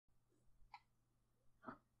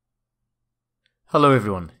Hello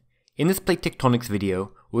everyone. In this plate tectonics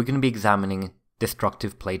video, we're going to be examining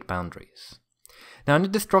destructive plate boundaries. Now in a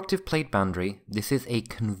destructive plate boundary, this is a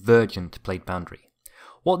convergent plate boundary.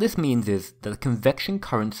 What this means is that the convection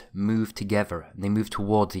currents move together and they move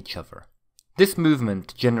towards each other. This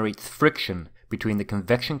movement generates friction between the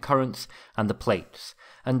convection currents and the plates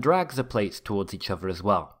and drags the plates towards each other as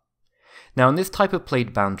well. Now in this type of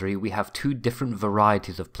plate boundary, we have two different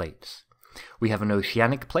varieties of plates. We have an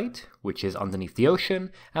oceanic plate, which is underneath the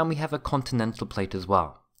ocean, and we have a continental plate as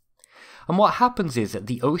well. And what happens is that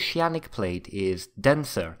the oceanic plate is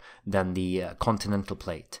denser than the continental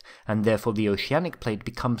plate, and therefore the oceanic plate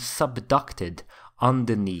becomes subducted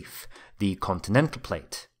underneath the continental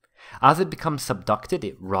plate. As it becomes subducted,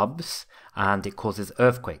 it rubs and it causes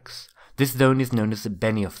earthquakes. This zone is known as the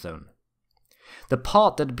Benioff zone. The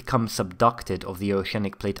part that becomes subducted of the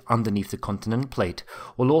oceanic plate underneath the continental plate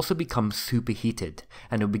will also become superheated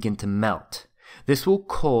and it will begin to melt. This will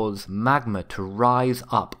cause magma to rise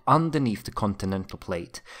up underneath the continental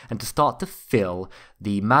plate and to start to fill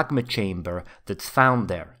the magma chamber that's found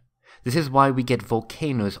there. This is why we get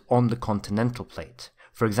volcanoes on the continental plate.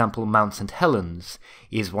 For example, Mount St. Helens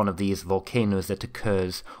is one of these volcanoes that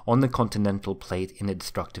occurs on the continental plate in a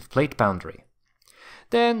destructive plate boundary.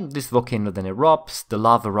 Then this volcano then erupts, the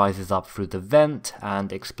lava rises up through the vent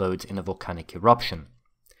and explodes in a volcanic eruption.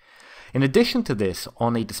 In addition to this,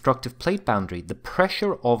 on a destructive plate boundary, the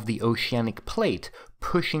pressure of the oceanic plate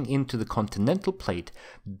pushing into the continental plate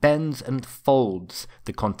bends and folds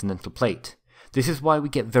the continental plate. This is why we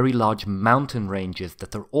get very large mountain ranges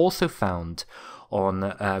that are also found on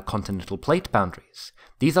continental plate boundaries.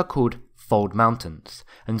 These are called fold mountains,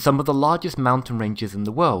 and some of the largest mountain ranges in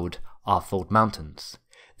the world are fold mountains.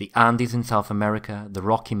 The Andes in South America, the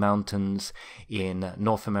Rocky Mountains in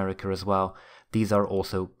North America as well, these are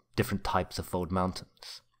also different types of fold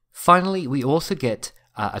mountains. Finally, we also get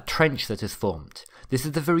a trench that is formed. This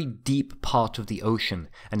is the very deep part of the ocean,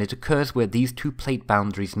 and it occurs where these two plate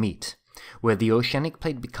boundaries meet. Where the oceanic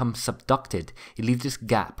plate becomes subducted, it leaves this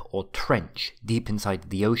gap or trench deep inside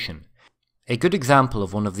the ocean. A good example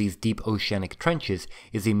of one of these deep oceanic trenches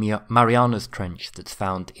is the Marianas Trench that's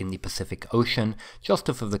found in the Pacific Ocean, just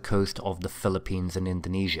off of the coast of the Philippines and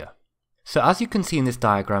Indonesia. So as you can see in this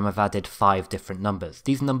diagram, I've added 5 different numbers.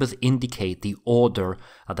 These numbers indicate the order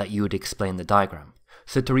that you would explain the diagram.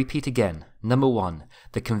 So to repeat again, number 1,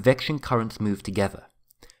 the convection currents move together.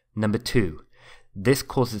 Number 2, this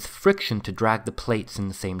causes friction to drag the plates in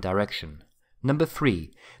the same direction. Number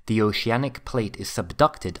 3, the oceanic plate is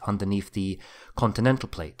subducted underneath the continental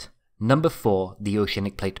plate. Number 4, the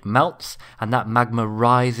oceanic plate melts and that magma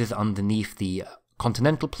rises underneath the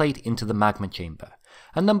continental plate into the magma chamber.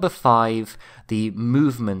 And number 5, the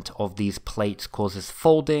movement of these plates causes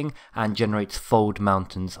folding and generates fold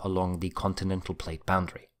mountains along the continental plate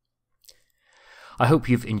boundary. I hope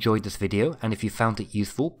you've enjoyed this video, and if you found it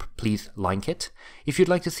useful, please like it. If you'd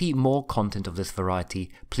like to see more content of this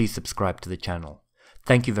variety, please subscribe to the channel.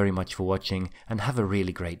 Thank you very much for watching, and have a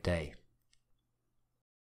really great day.